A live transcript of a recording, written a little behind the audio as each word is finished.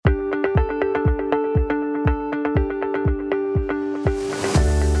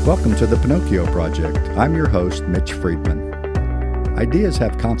Welcome to the Pinocchio Project. I'm your host, Mitch Friedman. Ideas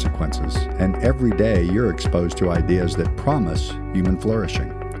have consequences, and every day you're exposed to ideas that promise human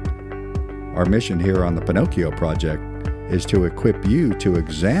flourishing. Our mission here on the Pinocchio Project is to equip you to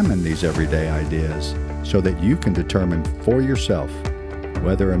examine these everyday ideas so that you can determine for yourself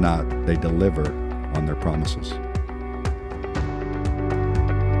whether or not they deliver on their promises.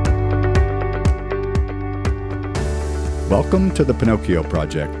 Welcome to the Pinocchio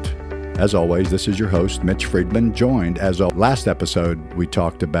Project. As always, this is your host, Mitch Friedman, joined as last episode we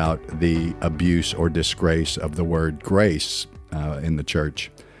talked about the abuse or disgrace of the word grace in the church.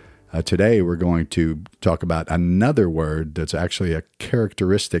 Today we're going to talk about another word that's actually a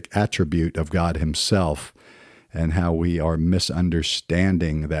characteristic attribute of God himself and how we are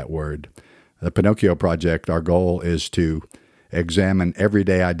misunderstanding that word. The Pinocchio Project, our goal is to examine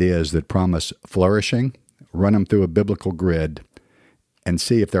everyday ideas that promise flourishing, run them through a biblical grid, and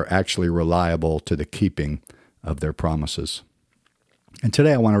see if they're actually reliable to the keeping of their promises. And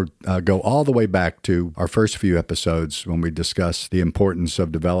today I want to go all the way back to our first few episodes when we discussed the importance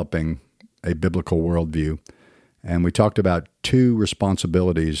of developing a biblical worldview. And we talked about two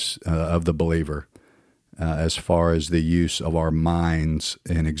responsibilities of the believer as far as the use of our minds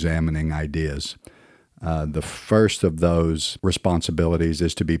in examining ideas. The first of those responsibilities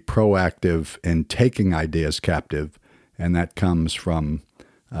is to be proactive in taking ideas captive, and that comes from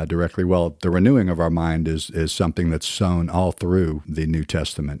directly, the renewing of our mind is something that's sown all through the New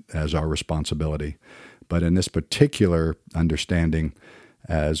Testament as our responsibility. But in this particular understanding,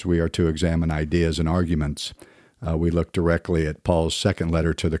 as we are to examine ideas and arguments, we look directly at Paul's second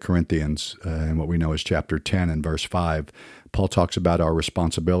letter to the Corinthians, in what we know as chapter 10 and verse 5. Paul talks about our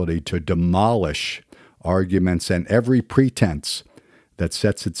responsibility to demolish arguments and every pretense that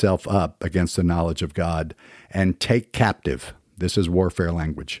sets itself up against the knowledge of God and take captive. This is warfare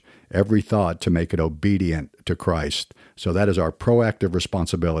language. Every thought to make it obedient to Christ. So that is our proactive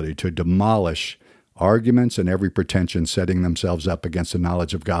responsibility, to demolish arguments and every pretension setting themselves up against the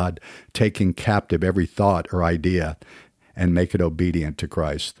knowledge of God, taking captive every thought or idea and make it obedient to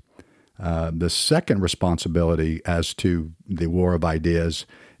Christ. The second responsibility as to the war of ideas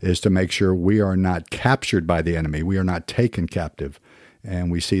is to make sure we are not captured by the enemy. We are not taken captive.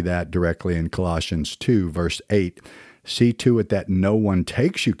 And we see that directly in Colossians 2, verse 8. See to it that no one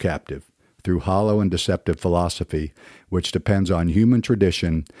takes you captive through hollow and deceptive philosophy, which depends on human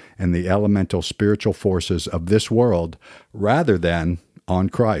tradition and the elemental spiritual forces of this world, rather than on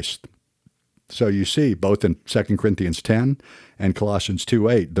Christ. So you see, both in 2 Corinthians 10 and Colossians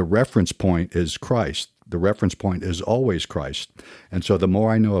 2:8, the reference point is Christ. The reference point is always Christ. And so the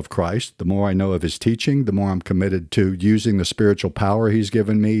more I know of Christ, the more I know of his teaching, the more I'm committed to using the spiritual power he's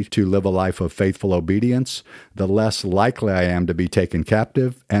given me to live a life of faithful obedience, the less likely I am to be taken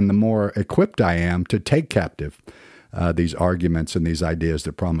captive, and the more equipped I am to take captive these arguments and these ideas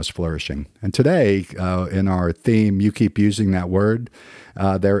that promise flourishing. And today, in our theme, You Keep Using That Word,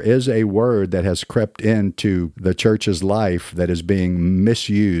 there is a word that has crept into the church's life that is being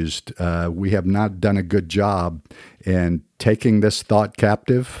misused. We have not done a good job in taking this thought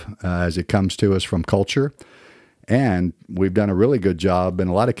captive as it comes to us from culture. And we've done a really good job in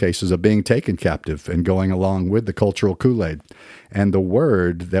a lot of cases of being taken captive and going along with the cultural Kool-Aid. And the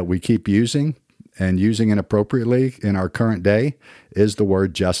word that we keep using and using inappropriately in our current day is the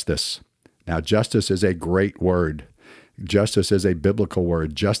word justice. Now, justice is a great word. Justice is a biblical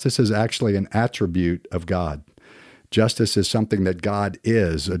word. Justice is actually an attribute of God. Justice is something that God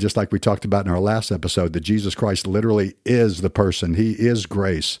is, just like we talked about in our last episode, that Jesus Christ literally is the person. He is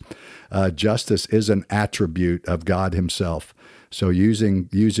grace. Justice is an attribute of God himself. So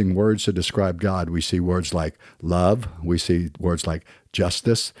using words to describe God, we see words like love, we see words like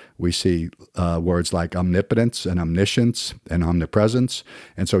justice, we see words like omnipotence and omniscience and omnipresence.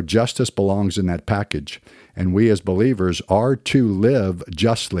 And so justice belongs in that package. And we as believers are to live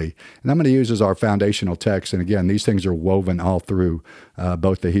justly. And I'm going to use as our foundational text, and again, these things are woven all through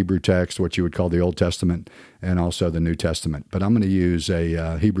both the Hebrew text, what you would call the Old Testament, and also the New Testament. But I'm going to use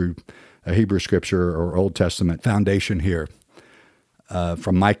a Hebrew scripture or Old Testament foundation here.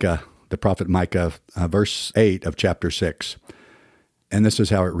 From Micah, the prophet Micah, verse 8 of chapter 6. And this is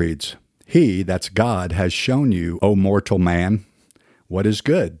how it reads. He, that's God, has shown you, O mortal man, what is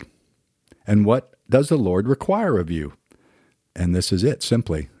good. And what does the Lord require of you? And this is it,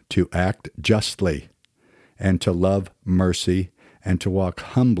 simply, to act justly and to love mercy and to walk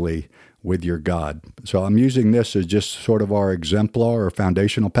humbly with your God. So I'm using this as just sort of our exemplar or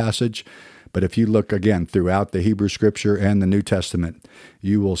foundational passage. But if you look again throughout the Hebrew Scripture and the New Testament,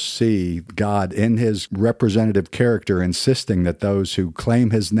 you will see God in his representative character insisting that those who claim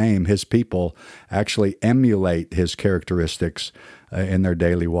his name, his people, actually emulate his characteristics in their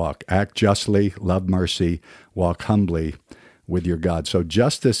daily walk. Act justly, love mercy, walk humbly with your God. So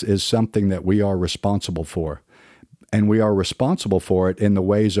justice is something that we are responsible for. And we are responsible for it in the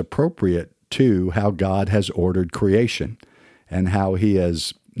ways appropriate to how God has ordered creation and how he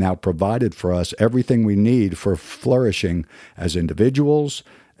has now provided for us everything we need for flourishing as individuals,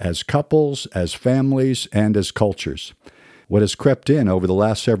 as couples, as families, and as cultures. What has crept in over the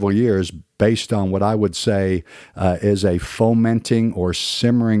last several years, based on what I would say is a fomenting or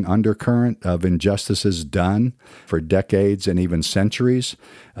simmering undercurrent of injustices done for decades and even centuries,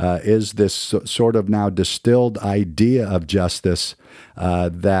 is this sort of now distilled idea of justice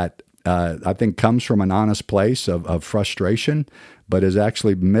that I think comes from an honest place of frustration, but is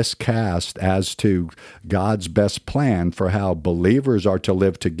actually miscast as to God's best plan for how believers are to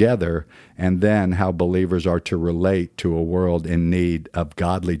live together and then how believers are to relate to a world in need of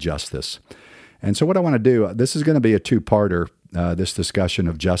godly justice. And so what I want to do, this is going to be a two-parter, this discussion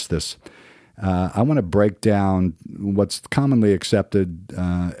of justice. I want to break down what's commonly accepted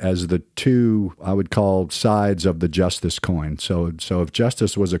as the two, I would call, sides of the justice coin. So if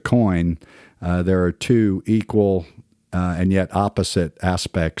justice was a coin, there are two equal and yet opposite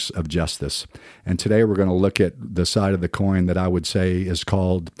aspects of justice. And today we're going to look at the side of the coin that I would say is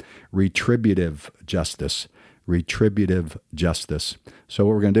called retributive justice. Retributive justice. So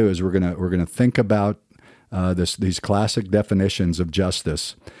what we're going to do is we're going to think about these classic definitions of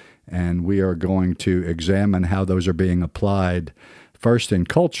justice, and we are going to examine how those are being applied first in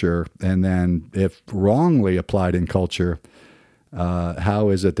culture, and then if wrongly applied in culture, how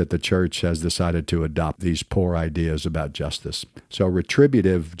is it that the church has decided to adopt these poor ideas about justice? So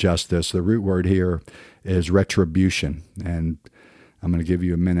retributive justice, the root word here is retribution. And I'm going to give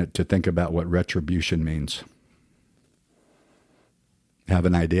you a minute to think about what retribution means. Have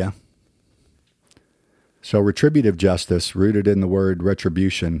an idea? So retributive justice, rooted in the word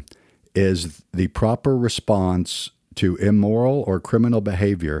retribution, is the proper response to immoral or criminal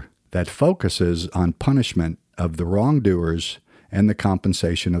behavior that focuses on punishment of the wrongdoers and the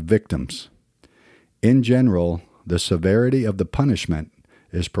compensation of victims. In general, the severity of the punishment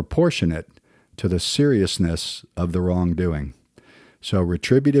is proportionate to the seriousness of the wrongdoing. So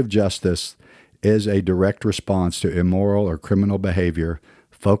retributive justice is a direct response to immoral or criminal behavior,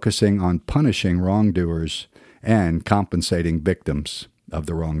 focusing on punishing wrongdoers and compensating victims of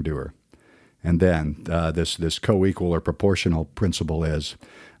the wrongdoer. And then this co-equal or proportional principle is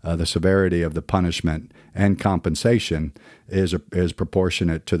the severity of the punishment and compensation is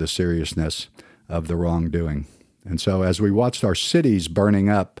proportionate to the seriousness of the wrongdoing. And so as we watched our cities burning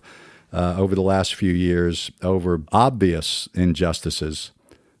up over the last few years over obvious injustices,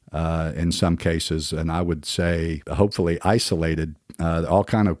 in some cases, and I would say hopefully isolated, all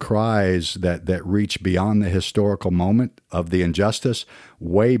kind of cries that reach beyond the historical moment of the injustice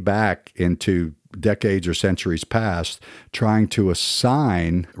way back into decades or centuries past, trying to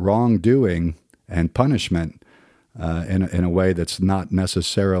assign wrongdoing and punishment in a way that's not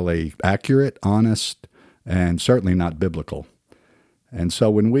necessarily accurate, honest, and certainly not biblical. And so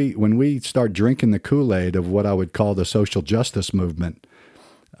when we start drinking the Kool-Aid of what I would call the social justice movement,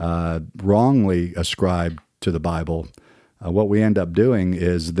 wrongly ascribed to the Bible, what we end up doing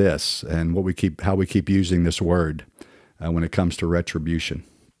is this, and how we keep using this word when it comes to retribution.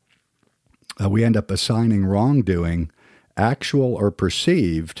 We end up assigning wrongdoing, actual or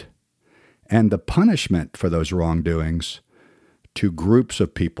perceived, and the punishment for those wrongdoings to groups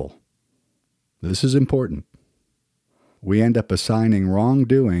of people. This is important. We end up assigning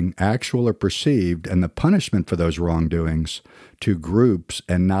wrongdoing, actual or perceived, and the punishment for those wrongdoings to groups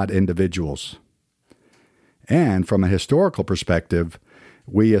and not individuals. And from a historical perspective,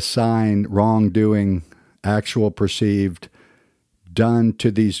 we assign wrongdoing, actual, perceived, done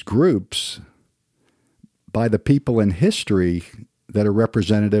to these groups by the people in history that are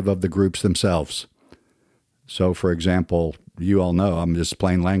representative of the groups themselves. So, for example, you all know, I'm just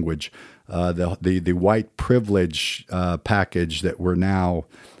plain language, the white privilege package that we're now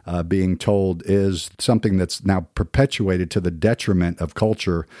being told is something that's now perpetuated to the detriment of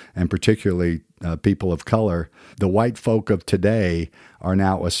culture and particularly people of color. The white folk of today are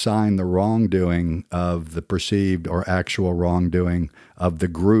now assigned the wrongdoing of the perceived or actual wrongdoing of the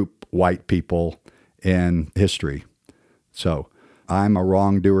group white people in history. So I'm a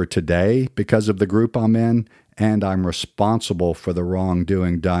wrongdoer today because of the group I'm in, and I'm responsible for the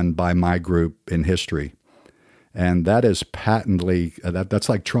wrongdoing done by my group in history. And that is patently, that's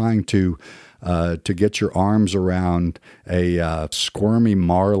like trying to get your arms around a squirmy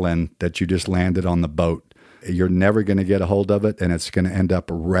marlin that you just landed on the boat. You're never going to get a hold of it, and it's going to end up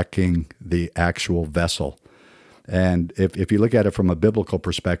wrecking the actual vessel. And if you look at it from a biblical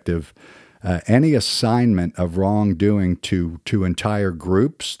perspective, any assignment of wrongdoing to entire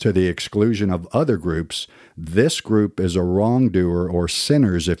groups to the exclusion of other groups, this group is a wrongdoer or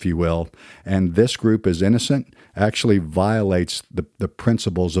sinners, if you will, and this group is innocent, actually violates the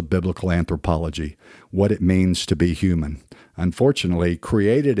principles of biblical anthropology, what it means to be human. Unfortunately,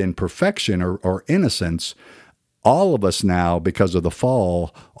 created in perfection or innocence, all of us now, because of the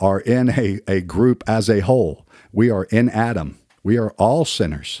fall, are in a group as a whole. We are in Adam. We are all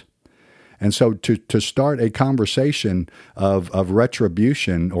sinners. And so to start a conversation of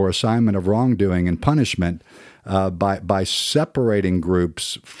retribution or assignment of wrongdoing and punishment by separating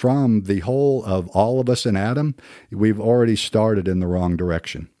groups from the whole of all of us in Adam, we've already started in the wrong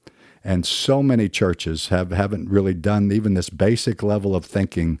direction. And so many churches haven't really done even this basic level of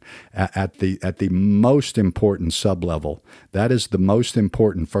thinking at the most important sub-level. That is the most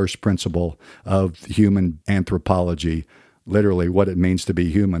important first principle of human anthropology. Literally what it means to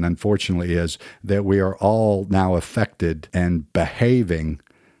be human, unfortunately, is that we are all now affected and behaving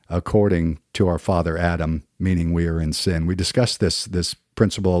according to our father Adam, meaning we are in sin. We discussed this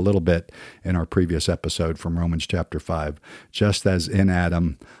principle a little bit in our previous episode from Romans chapter 5. Just as in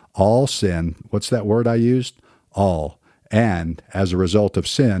Adam, all sin, what's that word I used? All. And as a result of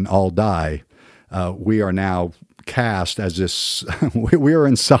sin, all die. We are now cast as this, we are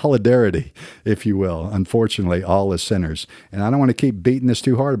in solidarity, if you will. Unfortunately, all as sinners. And I don't want to keep beating this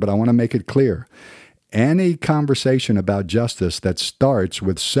too hard, but I want to make it clear. Any conversation about justice that starts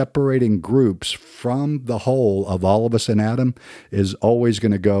with separating groups from the whole of all of us in Adam is always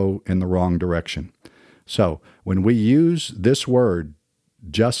going to go in the wrong direction. So when we use this word,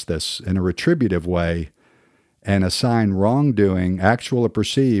 justice, in a retributive way and assign wrongdoing, actual or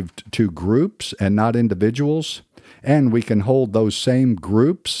perceived, to groups and not individuals, and we can hold those same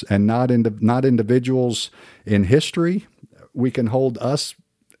groups and not individuals in history, we can hold us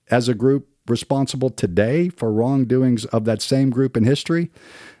as a group responsible today for wrongdoings of that same group in history.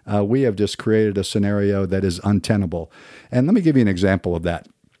 We have just created a scenario that is untenable. And let me give you an example of that.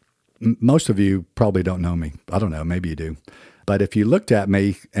 Most of you probably don't know me. I don't know, maybe you do. But if you looked at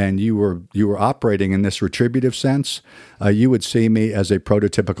me and you were operating in this retributive sense, you would see me as a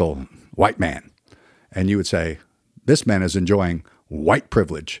prototypical white man. And you would say, this man is enjoying white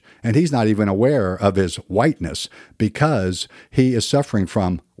privilege, and he's not even aware of his whiteness because he is suffering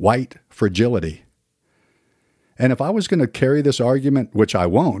from white fragility. And if I was going to carry this argument, which I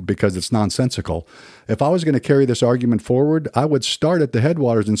won't because it's nonsensical, if I was going to carry this argument forward, I would start at the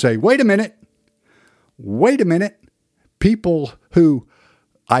headwaters and say, wait a minute. People who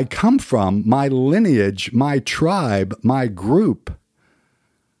I come from, my lineage, my tribe, my group,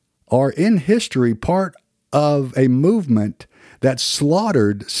 are in history part of a movement that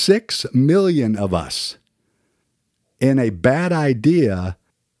slaughtered 6 million of us in a bad idea.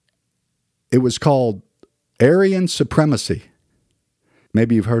 It was called Aryan supremacy.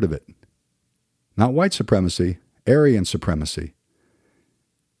 Maybe you've heard of it. Not white supremacy, Aryan supremacy.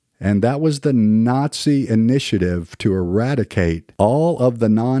 And that was the Nazi initiative to eradicate all of the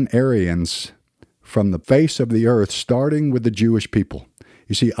non-Aryans from the face of the earth, starting with the Jewish people.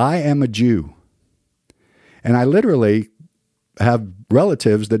 You see, I am a Jew. And I literally have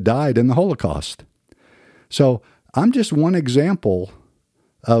relatives that died in the Holocaust. So I'm just one example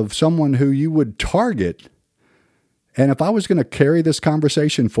of someone who you would target. And if I was going to carry this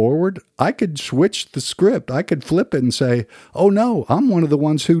conversation forward, I could switch the script. I could flip it and say, oh no, I'm one of the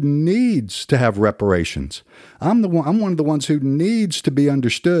ones who needs to have reparations. I'm one of the ones who needs to be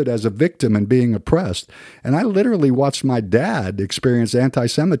understood as a victim and being oppressed. And I literally watched my dad experience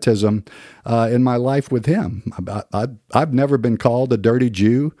anti-Semitism in my life with him. I've never been called a dirty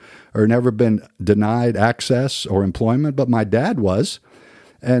Jew or never been denied access or employment, but my dad was.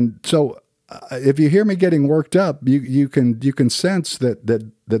 And so if you hear me getting worked up, you can sense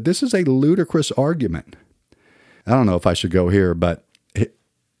that this is a ludicrous argument. I don't know if I should go here, but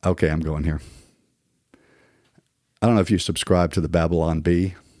okay, I'm going here. I don't know if you subscribe to the Babylon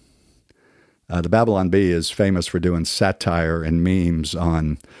Bee. The Babylon Bee is famous for doing satire and memes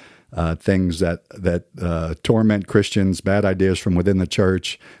on things that torment Christians, bad ideas from within the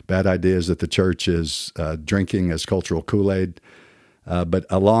church, bad ideas that the church is drinking as cultural Kool-Aid. But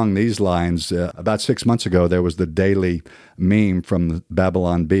along these lines, about 6 months ago, there was the daily meme from the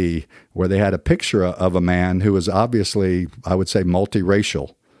Babylon Bee where they had a picture of a man who was obviously, I would say,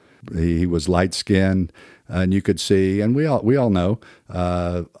 multiracial. He was light-skinned, and you could see, and we all know,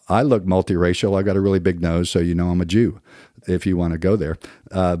 I look multiracial. I got a really big nose, so you know I'm a Jew, if you want to go there.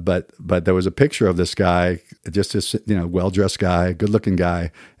 But there was a picture of this guy, just this well-dressed guy, good-looking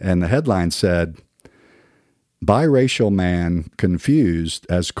guy, and the headline said, "Biracial man confused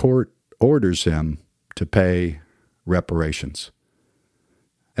as court orders him to pay reparations."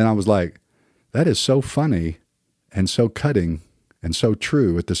 And I was like, that is so funny and so cutting and so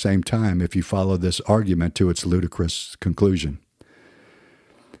true at the same time if you follow this argument to its ludicrous conclusion.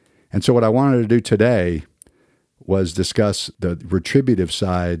 And so what I wanted to do today was discuss the retributive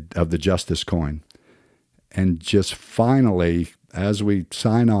side of the justice coin. And just finally, as we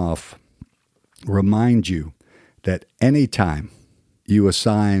sign off, remind you that anytime you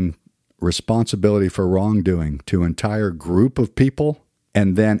assign responsibility for wrongdoing to an entire group of people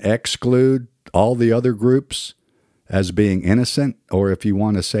and then exclude all the other groups as being innocent, or if you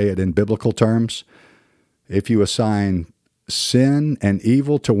want to say it in biblical terms, if you assign sin and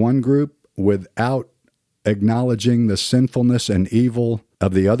evil to one group without acknowledging the sinfulness and evil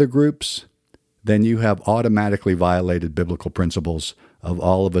of the other groups, then you have automatically violated biblical principles of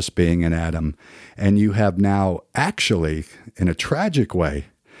all of us being in Adam. And you have now actually, in a tragic way,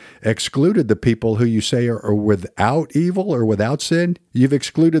 excluded the people who you say are without evil or without sin. You've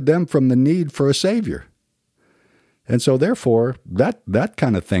excluded them from the need for a Savior. And so therefore, that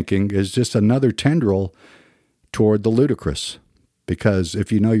kind of thinking is just another tendril toward the ludicrous. Because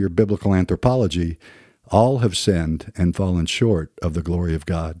if you know your biblical anthropology, all have sinned and fallen short of the glory of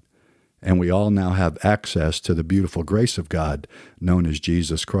God. And we all now have access to the beautiful grace of God known as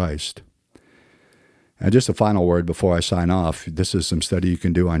Jesus Christ. And just a final word before I sign off. This is some study you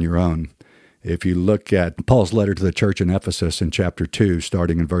can do on your own. If you look at Paul's letter to the church in Ephesus in chapter 2,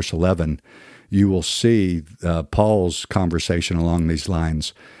 starting in verse 11, you will see Paul's conversation along these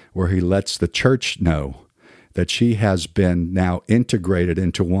lines where he lets the church know that she has been now integrated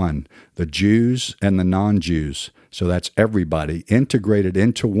into one, the Jews and the non-Jews. So that's everybody integrated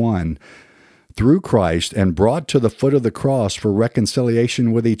into one through Christ and brought to the foot of the cross for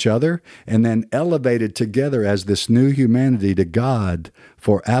reconciliation with each other, and then elevated together as this new humanity to God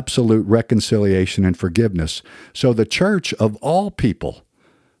for absolute reconciliation and forgiveness. So the church of all people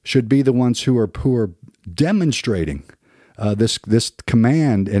should be the ones who are demonstrating this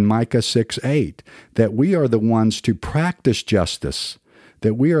command in Micah 6:8, that we are the ones to practice justice,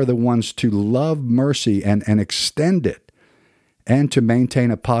 that we are the ones to love mercy and extend it, and to maintain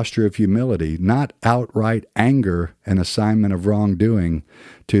a posture of humility, not outright anger and assignment of wrongdoing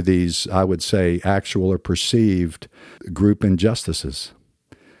to these, I would say, actual or perceived group injustices.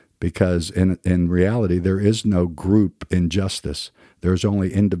 Because in reality, there is no group injustice. There's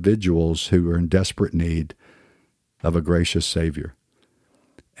only individuals who are in desperate need of a gracious Savior.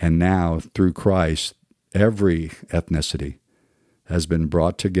 And now, through Christ, every ethnicity has been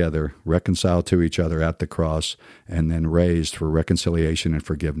brought together, reconciled to each other at the cross, and then raised for reconciliation and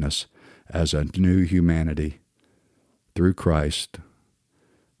forgiveness as a new humanity through Christ,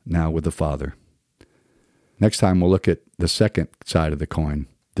 now with the Father. Next time, we'll look at the second side of the coin,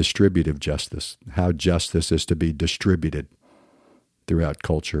 distributive justice, how justice is to be distributed throughout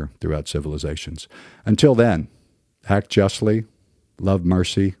culture, throughout civilizations. Until then, act justly, love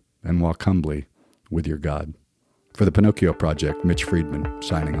mercy, and walk humbly with your God. For the Pinocchio Project, Mitch Friedman,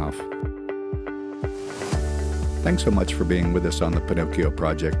 signing off. Thanks so much for being with us on the Pinocchio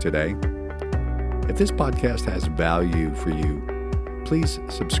Project today. If this podcast has value for you, please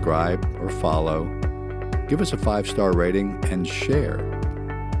subscribe or follow, give us a 5-star rating, and share.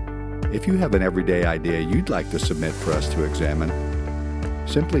 If you have an everyday idea you'd like to submit for us to examine,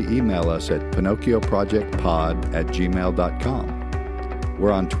 simply email us at pinocchioprojectpod@gmail.com.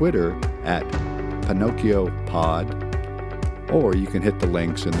 We're on Twitter at PinocchioPod, or you can hit the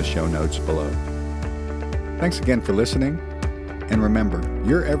links in the show notes below. Thanks again for listening, and remember,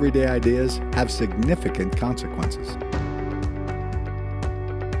 your everyday ideas have significant consequences.